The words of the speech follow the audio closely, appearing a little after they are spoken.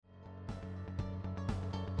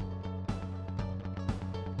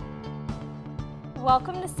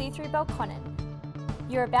Welcome to C3 Belconnen.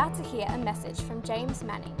 You're about to hear a message from James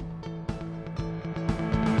Manning.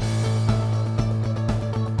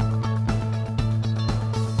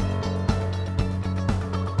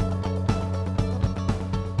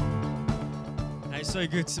 Hey, so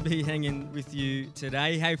good to be hanging with you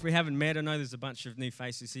today. Hey, if we haven't met, I know there's a bunch of new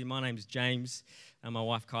faces here. My name's James, and my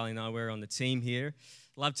wife Kylie and I, we're on the team here.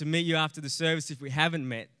 Love to meet you after the service if we haven't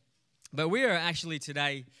met. But we are actually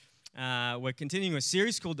today, we're continuing a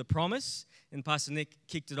series called The Promise, and Pastor Nick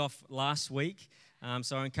kicked it off last week.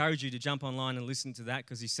 So I encourage you to jump online and listen to that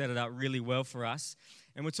because he set it up really well for us.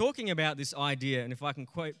 And we're talking about this idea, and if I can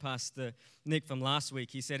quote Pastor Nick from last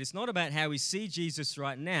week, he said, it's not about how we see Jesus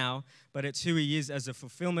right now, but it's who he is as a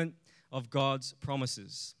fulfillment of God's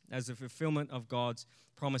promises. As a fulfillment of God's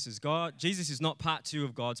promises. Jesus is not part two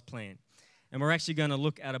of God's plan. And we're actually going to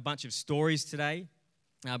look at a bunch of stories today,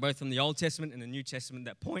 both from the Old Testament and the New Testament,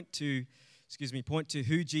 that point to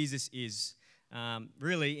who Jesus is,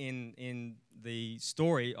 really in the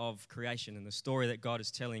story of creation and the story that God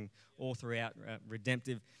is telling all throughout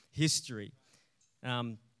redemptive history.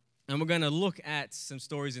 And we're going to look at some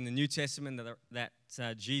stories in the New Testament that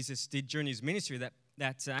Jesus did during his ministry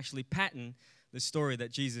that actually pattern the story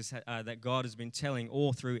that that God has been telling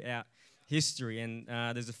all throughout history. And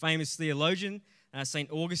there's a famous theologian,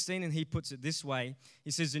 St. Augustine, and he puts it this way.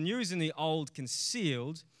 He says, the new is in the old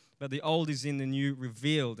concealed, but the old is in the new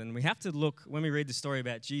revealed. And we have to look, when we read the story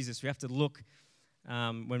about Jesus, we have to look,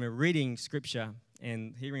 when we're reading Scripture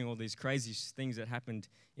and hearing all these crazy things that happened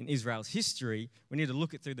in Israel's history, we need to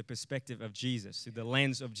look at through the perspective of Jesus, through the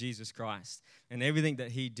lens of Jesus Christ, and everything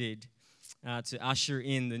that he did to usher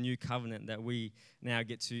in the new covenant that we now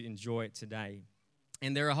get to enjoy today.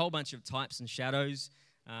 And there are a whole bunch of types and shadows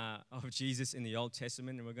of Jesus in the Old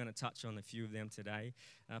Testament, and we're going to touch on a few of them today.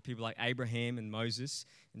 People like Abraham and Moses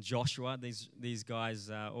and Joshua, these guys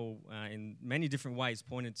all in many different ways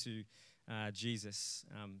pointed to Jesus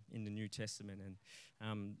in the New Testament.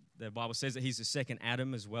 And the Bible says that he's the second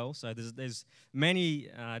Adam as well. So there's many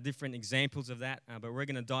different examples of that, but we're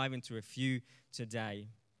going to dive into a few today.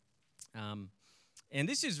 And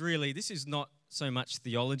this is not so much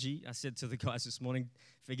theology. I said to the guys this morning,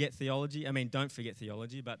 forget theology. I mean, don't forget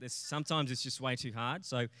theology, but sometimes it's just way too hard.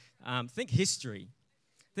 So think history.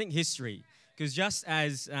 Think history. Because just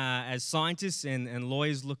as scientists and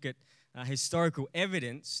lawyers look at historical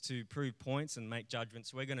evidence to prove points and make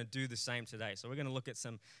judgments, we're going to do the same today. So we're going to look at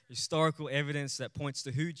some historical evidence that points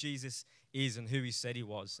to who Jesus is and who he said he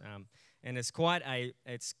was. And it's quite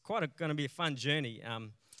going to be a fun journey.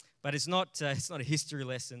 But it's not a history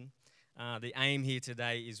lesson. The aim here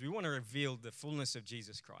today is we want to reveal the fullness of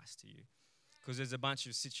Jesus Christ to you, because there's a bunch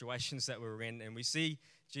of situations that we're in, and we see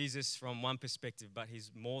Jesus from one perspective, but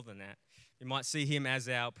he's more than that. You might see him as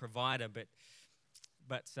our provider, but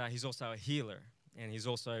he's also a healer, and he's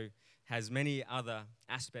also has many other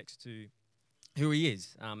aspects to who he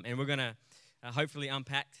is. And we're going to hopefully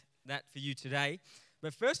unpack that for you today.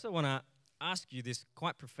 But first I want to ask you this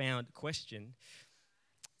quite profound question.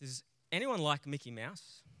 Does anyone like Mickey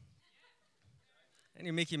Mouse? Any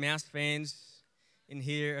Mickey Mouse fans in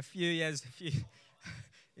here? A few, yes, a few.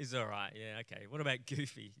 He's all right, yeah, okay. What about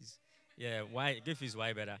Goofy? Goofy's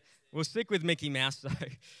way better. We'll stick with Mickey Mouse,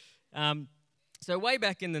 though. So way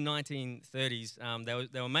back in the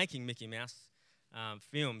 1930s, they were making Mickey Mouse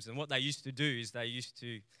films, and what they used to do is they used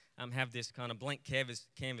to have this kind of blank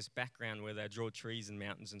canvas background where they draw trees and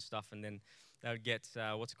mountains and stuff, and then they would get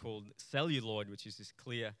what's called celluloid, which is this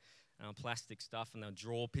clear plastic stuff, and they'll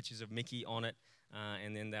draw pictures of Mickey on it,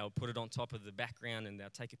 and then they'll put it on top of the background, and they'll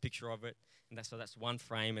take a picture of it, and that's one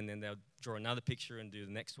frame, and then they'll draw another picture and do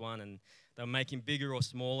the next one, and they'll make him bigger or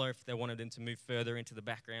smaller if they wanted him to move further into the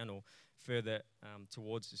background or further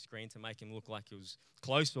towards the screen to make him look like he was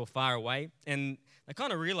close or far away. And they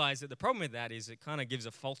kind of realized that the problem with that is it kind of gives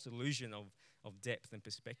a false illusion of depth and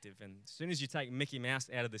perspective. And as soon as you take Mickey Mouse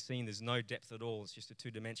out of the scene, there's no depth at all. It's just a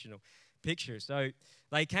two-dimensional picture. So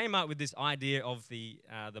they came up with this idea of the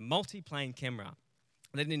multi-plane camera.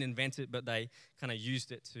 They didn't invent it, but they kind of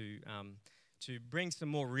used it to bring some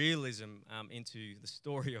more realism into the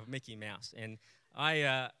story of Mickey Mouse. And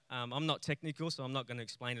I'm not technical, so I'm not going to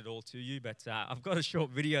explain it all to you, but I've got a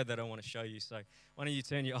short video that I want to show you. So why don't you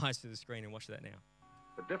turn your eyes to the screen and watch that now.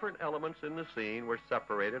 The different elements in the scene were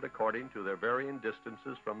separated according to their varying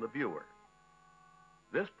distances from the viewer.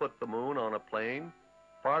 This put the moon on a plane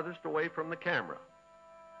farthest away from the camera.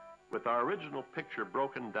 With our original picture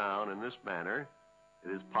broken down in this manner,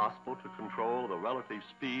 it is possible to control the relative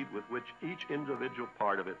speed with which each individual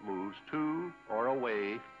part of it moves to or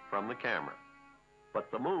away from the camera.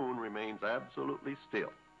 But the moon remains absolutely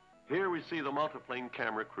still. Here we see the multiplane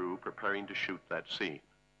camera crew preparing to shoot that scene.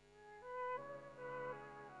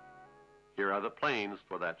 Here are the planes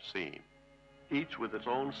for that scene, each with its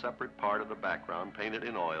own separate part of the background painted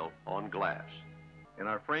in oil on glass. In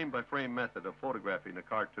our frame-by-frame method of photographing a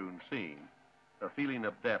cartoon scene, the feeling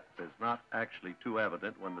of depth is not actually too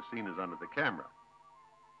evident when the scene is under the camera.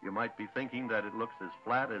 You might be thinking that it looks as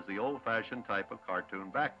flat as the old-fashioned type of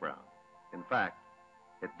cartoon background. In fact,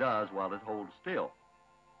 it does while it holds still.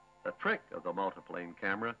 The trick of the multiplane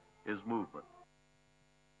camera is movement.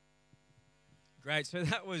 Great. So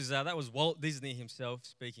that was Walt Disney himself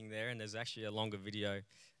speaking there, and there's actually a longer video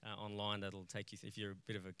online that'll take you. If you're a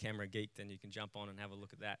bit of a camera geek, then you can jump on and have a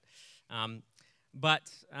look at that.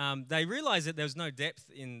 But they realized that there was no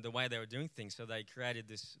depth in the way they were doing things, so they created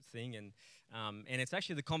this thing, and it's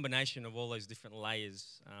actually the combination of all those different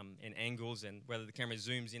layers and angles, and whether the camera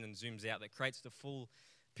zooms in and zooms out, that creates the full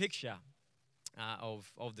picture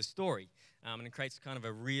of the story, and it creates kind of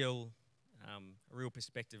a real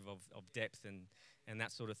perspective of depth and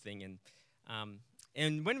that sort of thing.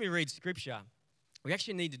 And when we read Scripture, we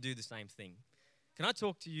actually need to do the same thing. Can I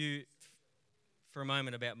talk to you for a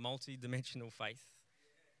moment about multi-dimensional faith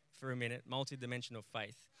for a minute? Multi-dimensional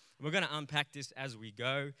faith. We're going to unpack this as we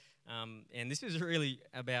go, and this is really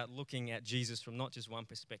about looking at Jesus from not just one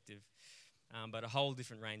perspective, but a whole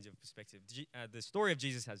different range of perspective. The story of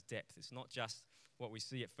Jesus has depth. It's not just what we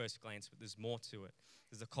see at first glance, but there's more to it.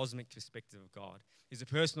 There's a cosmic perspective of God. He's a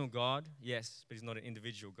personal God, yes, but he's not an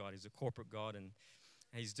individual God. He's a corporate God, and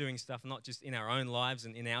he's doing stuff not just in our own lives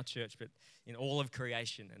and in our church, but in all of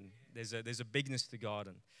creation. And there's a bigness to God,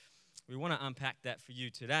 and we want to unpack that for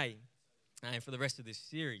you today and for the rest of this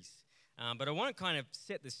series. But I want to kind of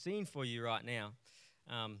set the scene for you right now.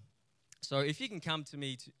 So if you can come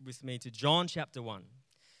with me to John chapter 1.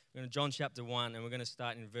 We're going to John chapter 1, and we're going to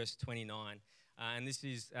start in verse 29. And this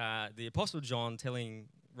is the Apostle John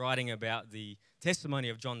writing about the testimony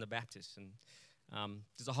of John the Baptist. And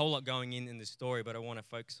there's a whole lot going in this story, but I want to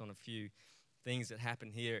focus on a few things that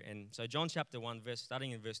happen here. And so John chapter 1,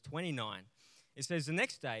 starting in verse 29, it says, "The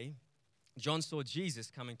next day, John saw Jesus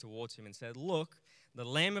coming towards him and said, 'Look, the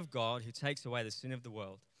Lamb of God who takes away the sin of the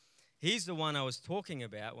world. He's the one I was talking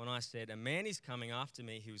about when I said, a man is coming after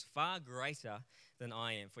me who is far greater than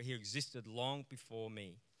I am, for he existed long before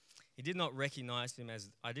me. I did not recognize him as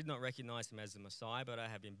the Messiah, but I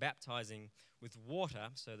have been baptizing with water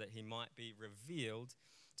so that he might be revealed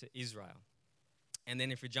to Israel.'" And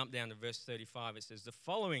then if we jump down to verse 35, it says, "The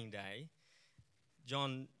following day,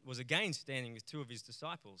 John was again standing with two of his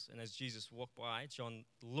disciples. And as Jesus walked by, John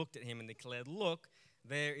looked at him and declared, 'Look,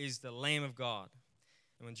 there is the Lamb of God.'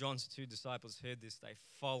 And when John's two disciples heard this, they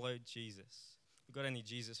followed Jesus." We've got any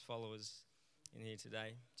Jesus followers in here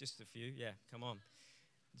today? Just a few? Yeah, come on.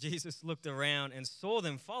 Jesus looked around and saw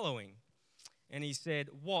them following, and he said,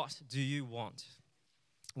 "What do you want?"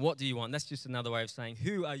 What do you want? That's just another way of saying,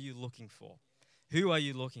 who are you looking for? Who are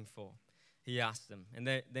you looking for? He asked them. And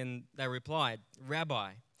then they replied,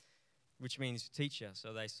 "Rabbi," which means teacher.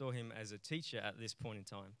 So they saw him as a teacher at this point in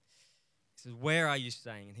time. He said, "Where are you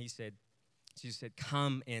staying?" And Jesus said,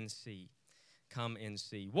 "Come and see. Come and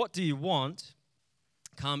see." What do you want?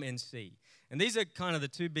 Come and see. And these are kind of the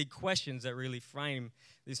two big questions that really frame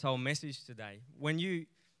this whole message today. When you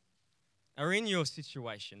are in your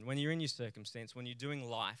situation, when you're in your circumstance, when you're doing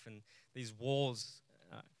life and these walls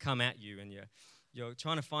come at you and you're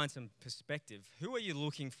trying to find some perspective, who are you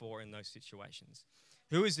looking for in those situations?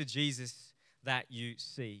 Who is the Jesus that you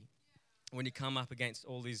see when you come up against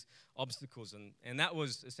all these obstacles? And that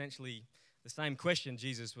was essentially the same question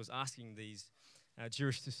Jesus was asking these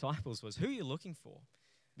Jewish disciples was, who are you looking for?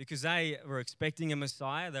 Because they were expecting a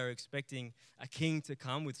Messiah. They were expecting a king to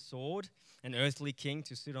come with sword, an earthly king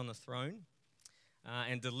to sit on the throne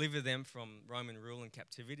and deliver them from Roman rule and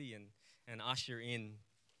captivity and usher in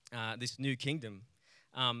this new kingdom.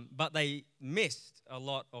 But they missed a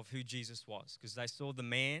lot of who Jesus was because they saw the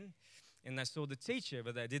man and they saw the teacher,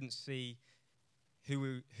 but they didn't see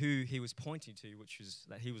who he was pointing to, which was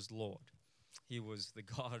that he was Lord. He was the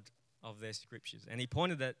God of their scriptures. And he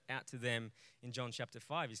pointed that out to them in John chapter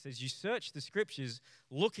 5. He says, "You search the scriptures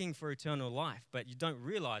looking for eternal life, but you don't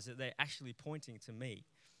realize that they're actually pointing to me."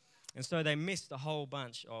 And so they missed a whole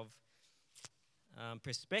bunch of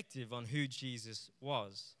perspective on who Jesus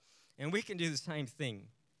was. And we can do the same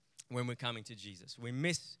thing when we're coming to Jesus. We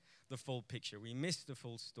miss the full picture. We miss the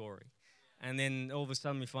full story. And then all of a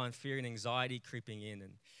sudden we find fear and anxiety creeping in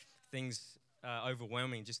and things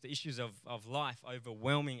overwhelming, just the issues of life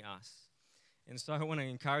overwhelming us. And so I want to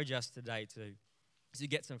encourage us today to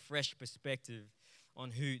get some fresh perspective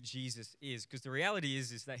on who Jesus is. Because the reality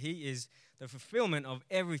is that he is the fulfillment of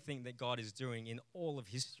everything that God is doing in all of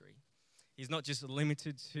history. He's not just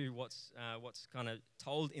limited to what's kind of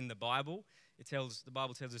told in the Bible. The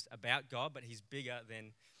Bible tells us about God, but he's bigger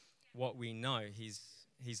than what we know.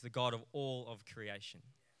 He's the God of all of creation.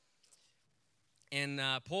 And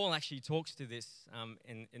Paul actually talks to this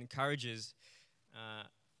and encourages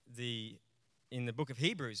in the book of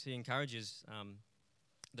Hebrews, he encourages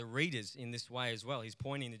the readers in this way as well. He's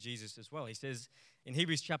pointing to Jesus as well. He says in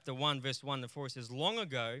Hebrews chapter 1, verse 1 to 4, it says, "Long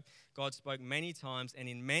ago, God spoke many times and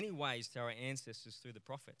in many ways to our ancestors through the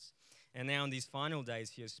prophets. And now in these final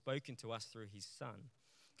days, he has spoken to us through his Son.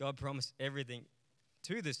 God promised everything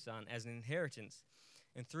to the Son as an inheritance.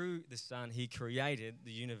 And through the Son, he created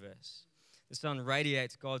the universe. The Son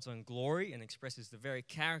radiates God's own glory and expresses the very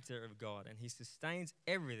character of God. And he sustains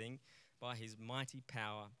everything by his mighty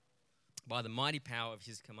power, by the mighty power of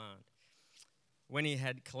his command. When he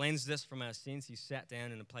had cleansed us from our sins, he sat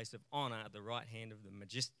down in a place of honor at the right hand of the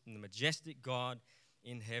majestic God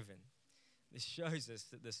in heaven." This shows us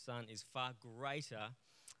that the Son is far greater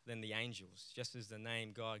than the angels, just as the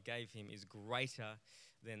name God gave him is greater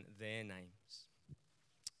than their names.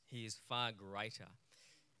 He is far greater.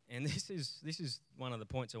 And this is one of the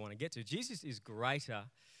points I want to get to. Jesus is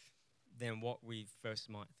greater than what we first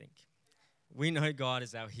might think. We know God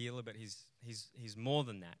is our healer, but he's more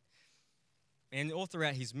than that. And all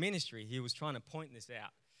throughout his ministry, he was trying to point this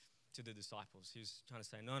out to the disciples. He was trying to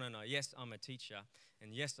say, no, yes, I'm a teacher,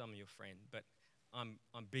 and yes, I'm your friend, but I'm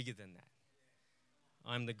bigger than that.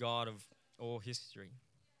 I'm the God of all history.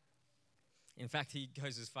 In fact, he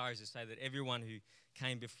goes as far as to say that everyone who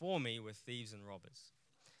came before me were thieves and robbers.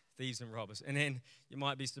 Thieves and robbers. And then you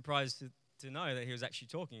might be surprised to know that he was actually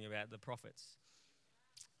talking about the prophets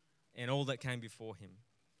and all that came before him,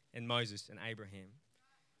 and Moses and Abraham.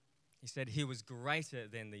 He said he was greater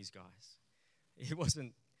than these guys. He was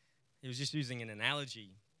just using an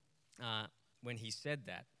analogy when he said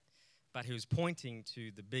that, but he was pointing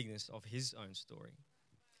to the bigness of his own story.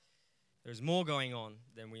 There's more going on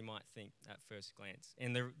than we might think at first glance.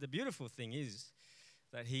 And the beautiful thing is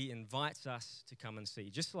that he invites us to come and see.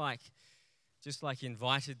 Just like he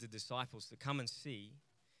invited the disciples to come and see,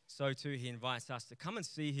 so too he invites us to come and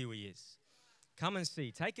see who he is. Come and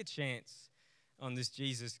see. Take a chance on this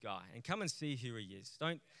Jesus guy and come and see who he is.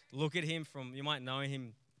 Don't look at him you might know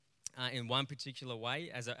him in one particular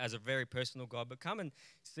way as a very personal God, but come and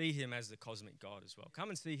see him as the cosmic God as well. Come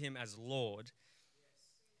and see him as Lord.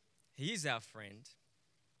 He is our friend.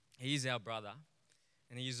 He is our brother.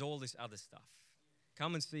 And he is all this other stuff.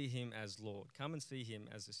 Come and see him as Lord. Come and see him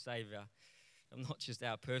as the Savior of not just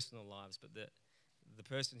our personal lives, but the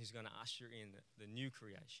person who's going to usher in the new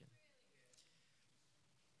creation.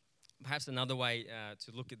 Perhaps another way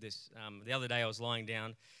to look at this, the other day I was lying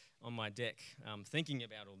down on my deck thinking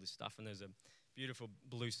about all this stuff, and there's a beautiful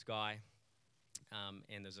blue sky,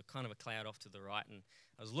 and there's a kind of a cloud off to the right, and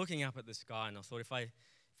I was looking up at the sky, and I thought if I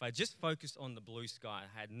just focused on the blue sky,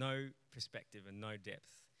 I had no perspective and no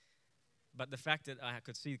depth. But the fact that I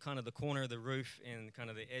could see kind of the corner of the roof and kind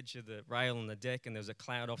of the edge of the rail on the deck, and there's a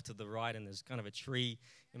cloud off to the right, and there's kind of a tree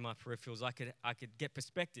in my peripherals, I could get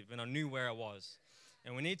perspective, and I knew where I was.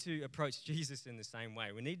 And we need to approach Jesus in the same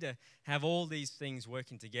way. We need to have all these things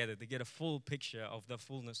working together to get a full picture of the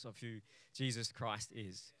fullness of who Jesus Christ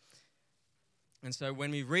is. And so when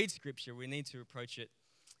we read Scripture, we need to approach it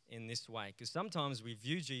in this way, because sometimes we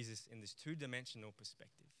view Jesus in this two-dimensional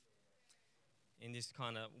perspective, in this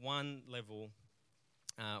kind of one-level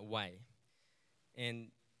way. And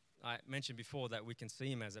I mentioned before that we can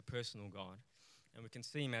see him as a personal God, and we can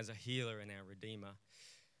see him as a healer and our Redeemer.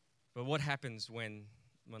 But what happens when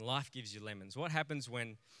life gives you lemons? What happens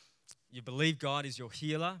when you believe God is your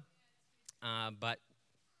healer, but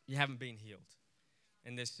you haven't been healed,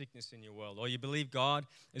 and there's sickness in your world? Or you believe God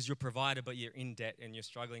is your provider, but you're in debt and you're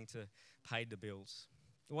struggling to pay the bills?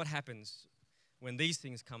 What happens when these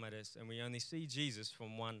things come at us and we only see Jesus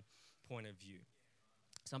from one point of view?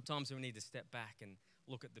 Sometimes we need to step back and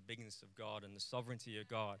look at the bigness of God and the sovereignty of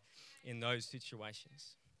God in those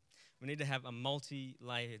situations. We need to have a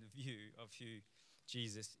multi-layered view of who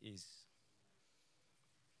Jesus is.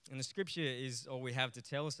 And the Scripture is all we have to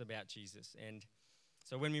tell us about Jesus. And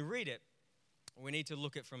so when we read it, we need to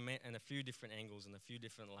look at it from in a few different angles and a few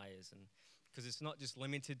different layers, and because it's not just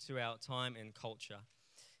limited to our time and culture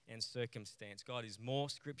and circumstance. God is more,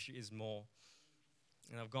 Scripture is more.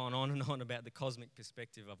 And I've gone on and on about the cosmic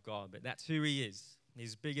perspective of God, but that's who he is.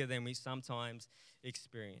 He's bigger than we sometimes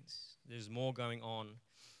experience. There's more going on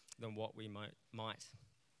than what we might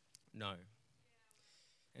know.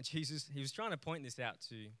 And Jesus, he was trying to point this out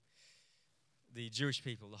to the Jewish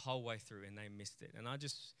people the whole way through, and they missed it. And I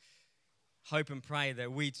just hope and pray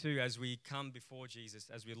that we too, as we come before Jesus,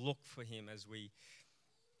 as we look for him, as we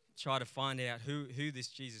try to find out who this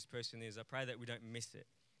Jesus person is, I pray that we don't miss it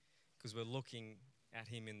because we're looking at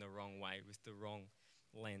him in the wrong way, with the wrong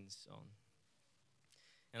lens on.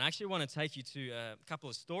 And I actually want to take you to a couple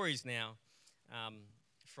of stories now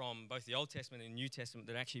from both the Old Testament and New Testament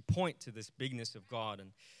that actually point to this bigness of God.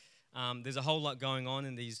 And there's a whole lot going on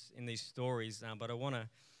in these stories, but I want to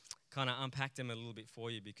kind of unpack them a little bit for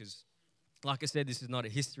you because, like I said, this is not a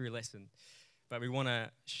history lesson, but we want to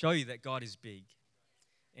show you that God is big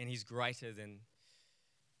and he's greater than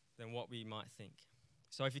what we might think.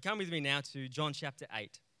 So if you come with me now to John chapter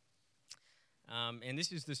 8, and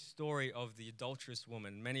this is the story of the adulterous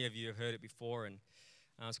woman. Many of you have heard it before, and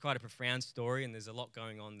it's quite a profound story, and there's a lot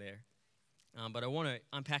going on there. But I want to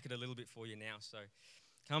unpack it a little bit for you now. So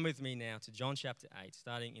come with me now to John chapter 8,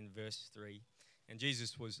 starting in verse 3. And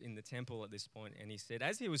Jesus was in the temple at this point, and he said,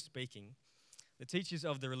 as he was speaking, the teachers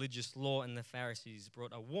of the religious law and the Pharisees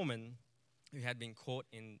brought a woman who had been caught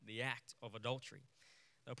in the act of adultery.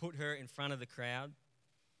 They put her in front of the crowd.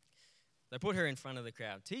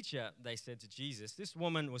 Teacher, they said to Jesus, this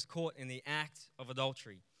woman was caught in the act of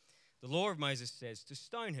adultery. The law of Moses says to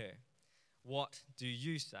stone her. What do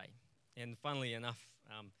you say? And funnily enough,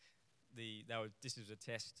 this was a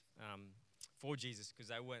test for Jesus because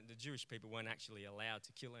the Jewish people weren't actually allowed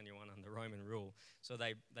to kill anyone under Roman rule. So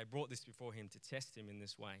they brought this before him to test him in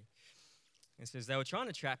this way. It says they were trying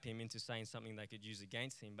to trap him into saying something they could use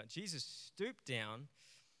against him, but Jesus stooped down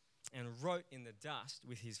and wrote in the dust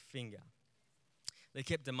with his finger. They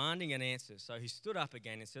kept demanding an answer, so he stood up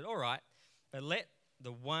again and said, all right, but let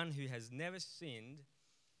the one who has never sinned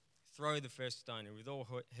throw the first stone. And we've all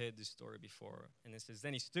heard this story before. And it says,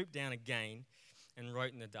 then he stooped down again and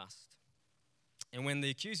wrote in the dust. And when the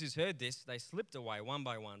accusers heard this, they slipped away one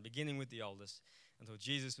by one, beginning with the oldest, until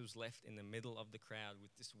Jesus was left in the middle of the crowd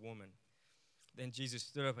with this woman. Then Jesus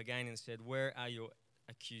stood up again and said, where are your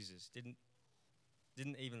accusers? Didn't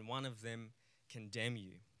even one of them condemn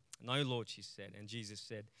you? No, Lord, she said. And Jesus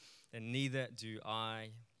said, then neither do I.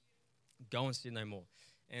 Go and sin no more.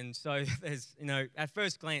 And so there's, at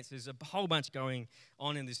first glance, there's a whole bunch going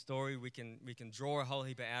on in this story. We can draw a whole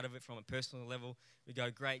heap out of it from a personal level. We go,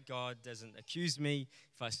 great, God doesn't accuse me.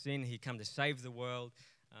 If I sin, he come to save the world.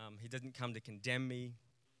 He doesn't come to condemn me.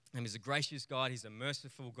 And he's a gracious God. He's a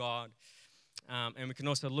merciful God. And we can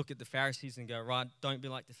also look at the Pharisees and go, right, don't be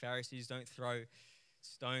like the Pharisees. Don't throw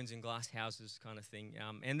stones in glass houses kind of thing.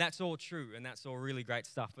 And that's all true, and that's all really great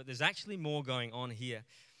stuff. But there's actually more going on here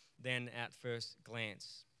than at first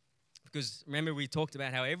glance. Because remember, we talked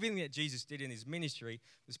about how everything that Jesus did in his ministry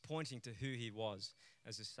was pointing to who he was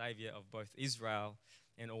as a savior of both Israel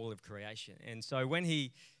and all of creation. And so when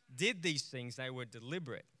he did these things, they were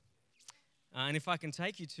deliberate. And if I can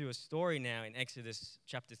take you to a story now in Exodus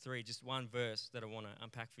chapter 3, just one verse that I want to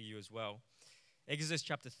unpack for you as well. Exodus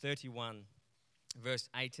chapter 31, verse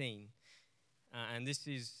 18. And this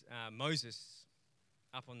is Moses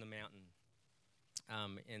up on the mountain.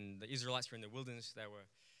 And the Israelites were in the wilderness. They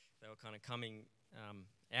were kind of coming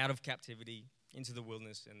out of captivity into the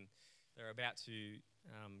wilderness, and they're about to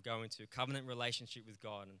go into a covenant relationship with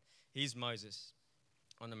God. And here's Moses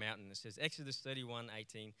on the mountain. It says, Exodus 31:18.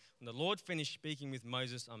 When the Lord finished speaking with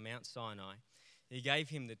Moses on Mount Sinai, he gave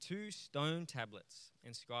him the 2 stone tablets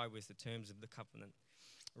inscribed with the terms of the covenant,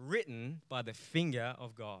 written by the finger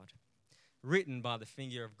of God. Written by the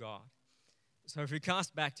finger of God. So if we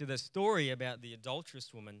cast back to the story about the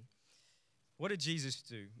adulterous woman, what did Jesus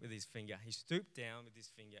do with his finger? He stooped down with his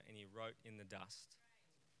finger and he wrote in the dust.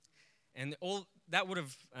 And all that would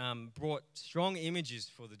have brought strong images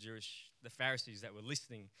for the Pharisees that were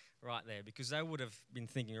listening right there, because they would have been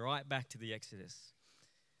thinking right back to the Exodus.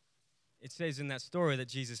 It says in that story that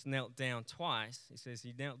Jesus knelt down twice. It says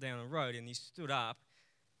he knelt down and wrote, and he stood up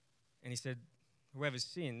and he said, whoever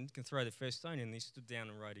sinned can throw the first stone, and he stood down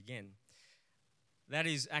and wrote again. That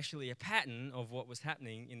is actually a pattern of what was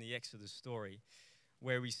happening in the Exodus story,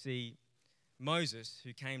 where we see Moses,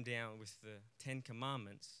 who came down with the 10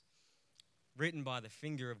 Commandments, written by the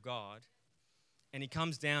finger of God, and he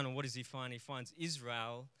comes down, and what does he find? He finds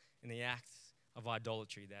Israel in the act of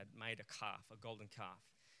idolatry. They had made a calf, a golden calf.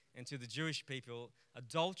 And to the Jewish people,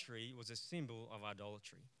 adultery was a symbol of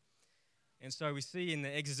idolatry. And so we see in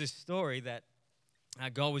the Exodus story that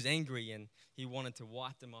God was angry and he wanted to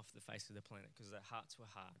wipe them off the face of the planet because their hearts were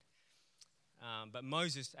hard. But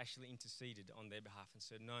Moses actually interceded on their behalf and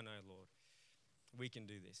said, no, Lord, we can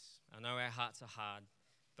do this. I know our hearts are hard,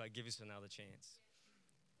 but give us another chance.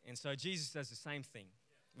 And so Jesus does the same thing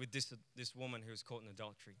with this woman who was caught in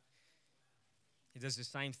adultery. he does the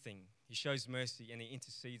same thing. He shows mercy and he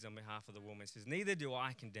intercedes on behalf of the woman. He says, neither do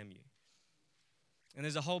I condemn you. And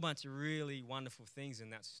there's a whole bunch of really wonderful things in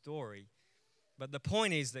that story. But the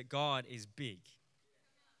point is that God is big.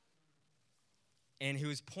 And he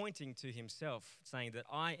was pointing to himself, saying that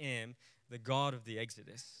I am the God of the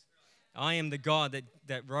Exodus. I am the God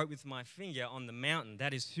that wrote with my finger on the mountain.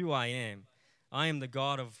 That is who I am. I am the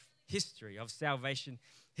God of history, of salvation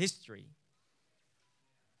history.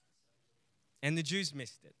 And the Jews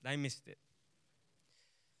missed it. They missed it.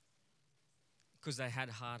 Because they had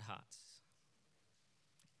hard hearts.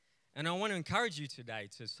 And I want to encourage you today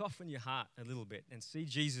to soften your heart a little bit and see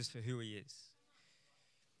Jesus for who he is.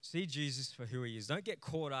 See Jesus for who he is. Don't get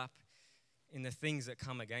caught up in the things that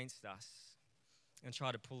come against us and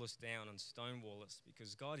try to pull us down and stonewall us,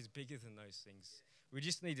 because God is bigger than those things. We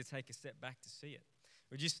just need to take a step back to see it.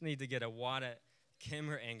 We just need to get a wider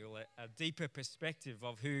camera angle, a deeper perspective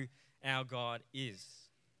of who our God is.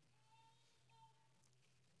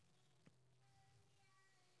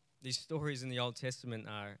 These stories in the Old Testament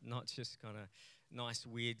are not just kind of nice,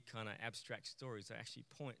 weird, kind of abstract stories. They actually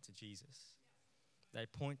point to Jesus. They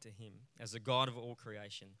point to him as the God of all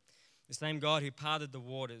creation. The same God who parted the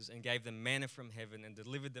waters and gave them manna from heaven and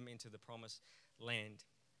delivered them into the promised land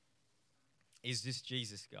is this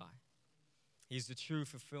Jesus guy. He's the true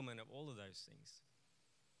fulfillment of all of those things.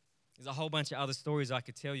 There's a whole bunch of other stories I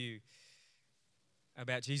could tell you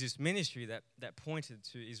about Jesus' ministry that pointed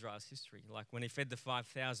to Israel's history. Like when he fed the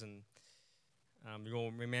 5,000, you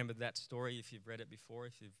all remember that story if you've read it before.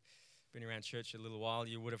 If you've been around church a little while,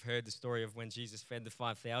 you would have heard the story of when Jesus fed the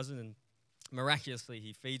 5,000 and miraculously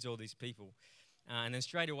he feeds all these people. And then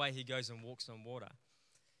straight away he goes and walks on water.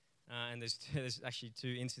 And there's actually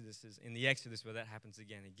two incidences in the Exodus where that happens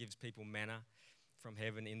again. He gives people manna from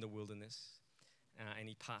heaven in the wilderness. And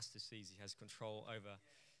he parts the seas. He has control over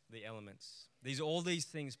the elements. All these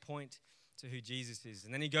things point to who Jesus is.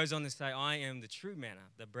 And then he goes on to say, I am the true manna,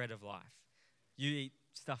 the bread of life. You eat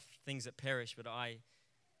things that perish, but I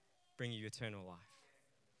bring you eternal life.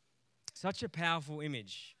 Such a powerful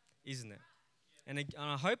image, isn't it? And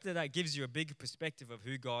I hope that gives you a big perspective of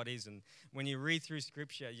who God is. And when you read through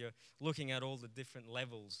Scripture, you're looking at all the different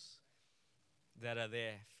levels that are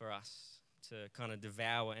there for us to kind of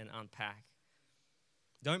devour and unpack.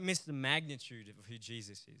 Don't miss the magnitude of who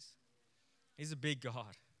Jesus is. He's a big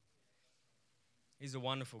God. He's a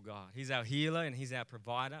wonderful God. He's our healer and he's our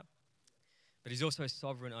provider. But he's also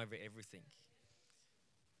sovereign over everything.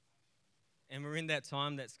 And we're in that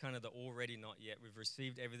time that's kind of the already not yet. We've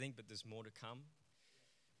received everything, but there's more to come.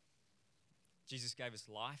 Jesus gave us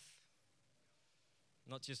life.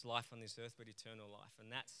 Not just life on this earth, but eternal life.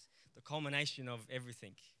 And that's the culmination of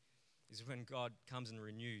everything, is when God comes and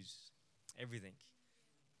renews everything.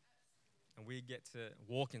 And we get to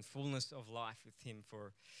walk in fullness of life with him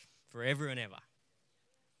for forever and ever.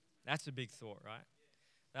 That's a big thought, right?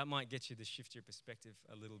 That might get you to shift your perspective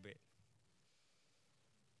a little bit.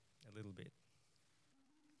 A little bit.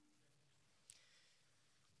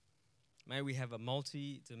 May we have a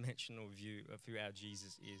multi-dimensional view of who our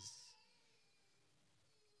Jesus is.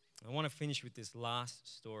 I want to finish with this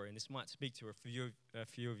last story, and this might speak to a few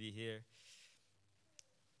of you here,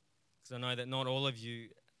 because I know that not all of you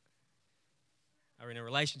are in a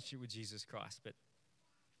relationship with Jesus Christ, but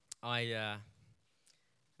I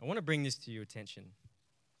want to bring this to your attention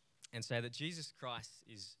and say that Jesus Christ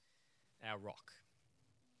is our rock.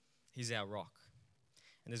 He's our rock.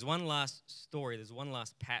 And there's one last story, there's one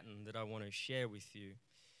last pattern that I want to share with you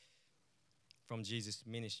from Jesus'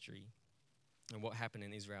 ministry and what happened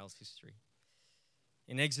in Israel's history.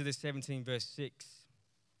 In Exodus 17, verse 6,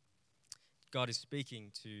 God is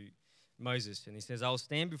speaking to Moses, and he says, I'll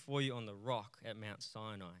stand before you on the rock at Mount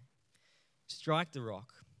Sinai. Strike the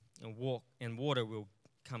rock, and water will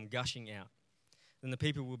come gushing out. Then the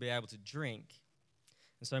people will be able to drink.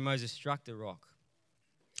 And so Moses struck the rock,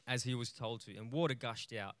 as he was told to, and water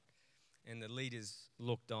gushed out, and the leaders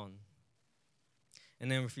looked on. And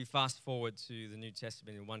then if we fast forward to the New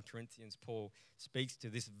Testament in 1 Corinthians, Paul speaks to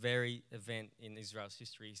this very event in Israel's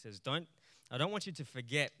history. He says, I don't want you to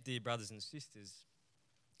forget, dear brothers and sisters,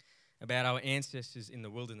 about our ancestors in the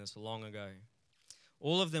wilderness long ago.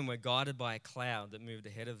 All of them were guided by a cloud that moved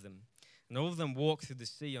ahead of them, and all of them walked through the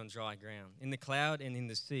sea on dry ground. In the cloud and in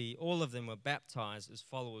the sea, all of them were baptized as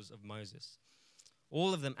followers of Moses.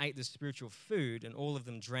 All of them ate the spiritual food, and all of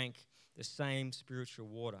them drank the same spiritual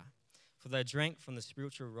water. For they drank from the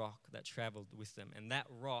spiritual rock that traveled with them. And that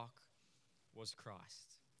rock was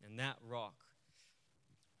Christ. And that rock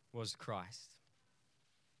was Christ.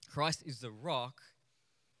 Christ is the rock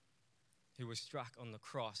who was struck on the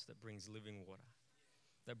cross that brings living water,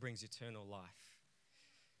 that brings eternal life.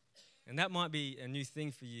 And that might be a new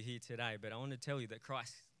thing for you here today, but I want to tell you that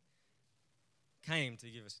Christ came to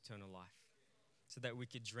give us eternal life so that we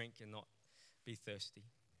could drink and not be thirsty.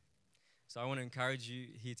 So I want to encourage you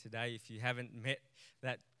here today, if you haven't met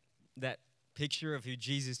that picture of who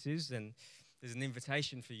Jesus is, then there's an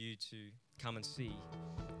invitation for you to come and see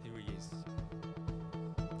who he is.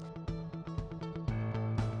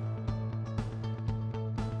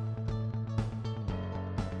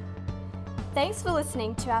 Thanks for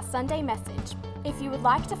listening to our Sunday message. If you would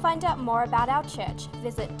like to find out more about our church,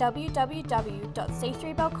 visit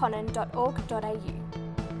www.c3belconnen.org.au.